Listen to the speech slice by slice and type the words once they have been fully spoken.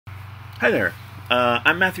Hi there.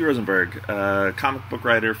 I'm Matthew Rosenberg, a comic book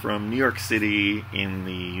writer from New York City in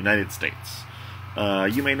the United States.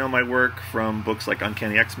 You may know my work from books like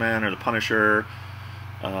Uncanny X-Men or The Punisher,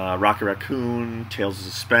 Rocket Raccoon, Tales of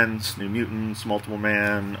Suspense, New Mutants, Multiple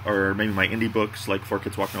Man, or maybe my indie books like Four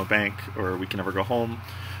Kids Walk No Bank or We Can Never Go Home.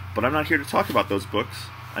 But I'm not here to talk about those books.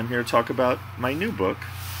 I'm here to talk about my new book,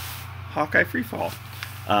 Hawkeye Freefall.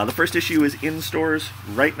 The first issue is in stores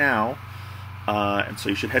right now. And so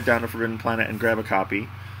you should head down to Forbidden Planet and grab a copy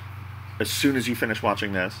as soon as you finish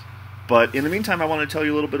watching this. But in the meantime, I want to tell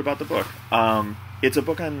you a little bit about the book. It's a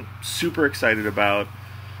book I'm super excited about.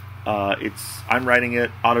 I'm writing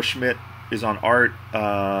it. Otto Schmidt is on art.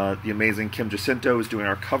 The amazing Kim Jacinto is doing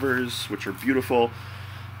our covers, which are beautiful.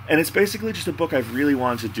 And it's basically just a book I've really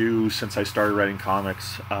wanted to do since I started writing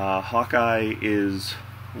comics. Hawkeye is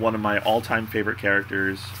one of my all-time favorite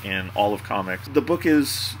characters in all of comics. The book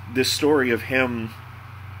is this story of him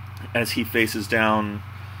as he faces down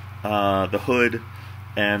the Hood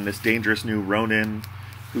and this dangerous new Ronin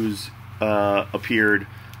who's appeared,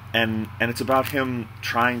 and it's about him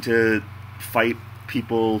trying to fight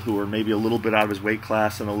people who are maybe a little bit out of his weight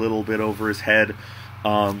class and a little bit over his head,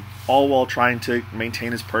 all while trying to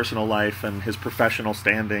maintain his personal life and his professional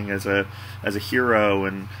standing as a hero,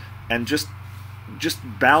 and just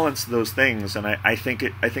balance those things. And I think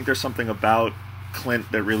there's something about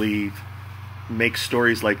Clint that really makes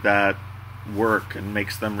stories like that work and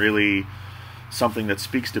makes them really something that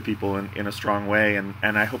speaks to people in a strong way, and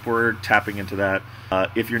I hope we're tapping into that.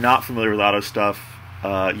 If you're not familiar with Otto's stuff,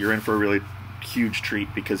 you're in for a really huge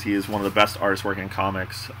treat, because he is one of the best artists working in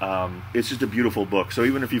comics. It's just a beautiful book, so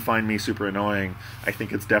even if you find me super annoying, I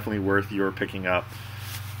think it's definitely worth your picking up.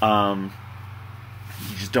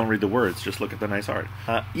 You just don't read the words, just look at the nice art.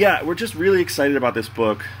 Yeah, we're just really excited about this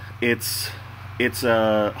book.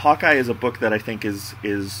 Hawkeye is a book that I think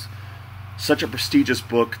is such a prestigious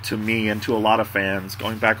book to me and to a lot of fans,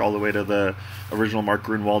 going back all the way to the original Mark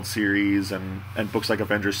Gruenwald series and books like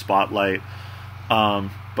Avengers Spotlight.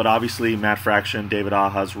 But obviously Matt Fraction, David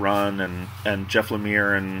Aja's run, and Jeff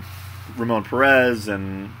Lemire and Ramon Perez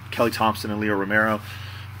and Kelly Thompson and Leo Romero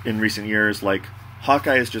in recent years, like,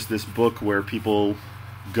 Hawkeye is just this book where people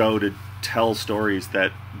go to tell stories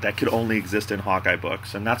that could only exist in Hawkeye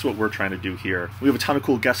books, and that's what we're trying to do here. We have a ton of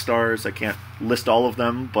cool guest stars. I can't list all of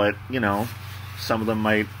them, but, you know, some of them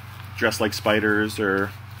might dress like spiders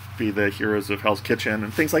or be the heroes of Hell's Kitchen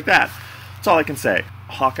and things like that. That's all I can say.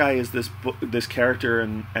 Hawkeye is this character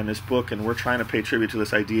and this book, and we're trying to pay tribute to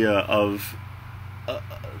this idea of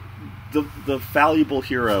the valuable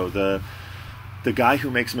hero, the guy who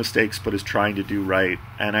makes mistakes but is trying to do right.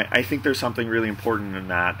 And I think there's something really important in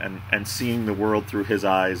that, and seeing the world through his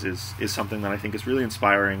eyes is something that I think is really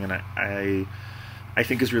inspiring, and I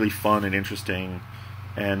think is really fun and interesting.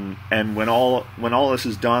 And when all this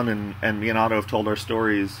is done, and me and Otto have told our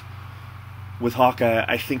stories with Hawkeye,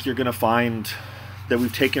 I think you're going to find that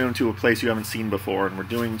we've taken him to a place you haven't seen before, and we're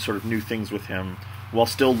doing sort of new things with him while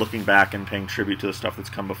still looking back and paying tribute to the stuff that's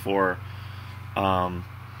come before.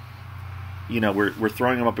 You know, we're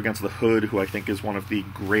throwing him up against the Hood, who I think is one of the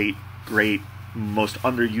great, most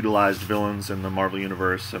underutilized villains in the Marvel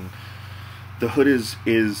Universe. And the Hood is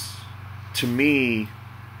to me,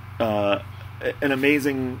 an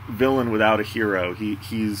amazing villain without a hero. He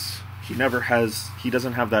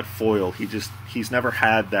doesn't have that foil. He's never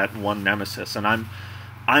had that one nemesis. And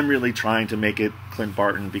I'm really trying to make it Clint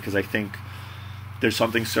Barton, because I think there's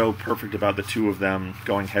something so perfect about the two of them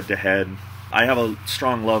going head to head. I have a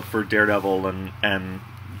strong love for Daredevil and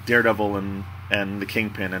the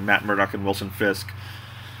Kingpin and Matt Murdock and Wilson Fisk,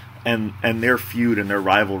 and their feud and their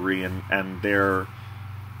rivalry and their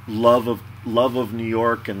love of New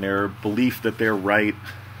York and their belief that they're right.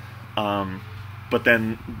 But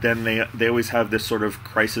then they always have this sort of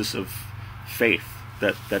crisis of faith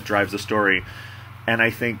that drives the story. And I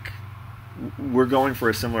think we're going for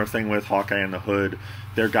a similar thing with Hawkeye and the Hood.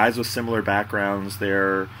 They're guys with similar backgrounds.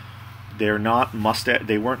 They're not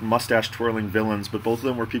they weren't mustache twirling villains, but both of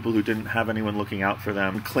them were people who didn't have anyone looking out for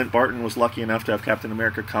them. Clint Barton was lucky enough to have Captain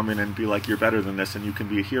America come in and be like, "You're better than this, and you can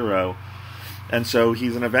be a hero." And so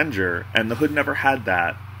he's an Avenger, and the Hood never had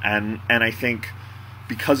that. And I think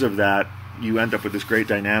because of that, you end up with this great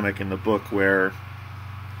dynamic in the book where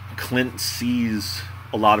Clint sees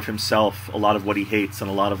a lot of himself, a lot of what he hates, and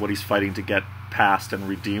a lot of what he's fighting to get past and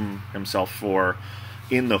redeem himself for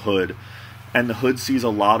in the Hood. And the Hood sees a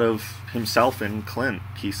lot of himself in Clint.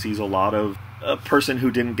 He sees a lot of a person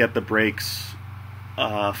who didn't get the breaks,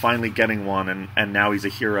 finally getting one, and now he's a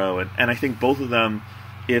hero. And I think both of them,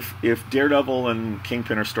 if Daredevil and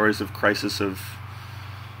Kingpin are stories of crisis of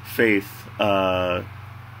faith,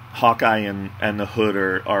 Hawkeye and the Hood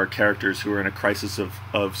are characters who are in a crisis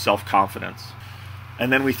of self-confidence.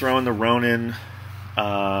 And then we throw in the Ronin.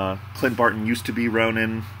 Clint Barton used to be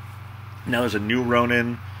Ronin. Now there's a new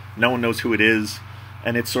Ronin. No one knows who it is.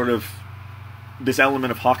 And it's sort of this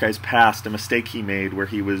element of Hawkeye's past, a mistake he made where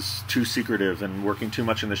he was too secretive and working too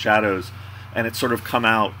much in the shadows. And it's sort of come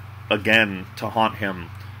out again to haunt him.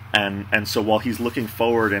 And so while he's looking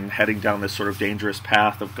forward and heading down this sort of dangerous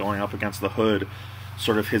path of going up against the Hood,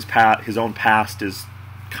 sort of his own past is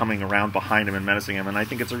coming around behind him and menacing him. And I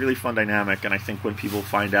think it's a really fun dynamic. And I think when people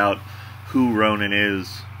find out who Ronin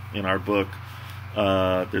is in our book,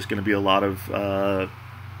 there's going to be a lot of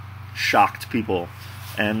shocked people.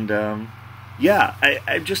 And yeah,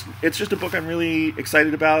 it's just a book I'm really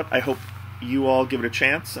excited about. I hope you all give it a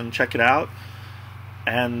chance and check it out.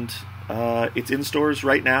 And it's in stores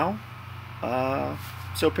right now,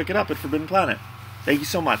 so pick it up at Forbidden Planet. Thank you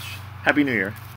so much. Happy New Year.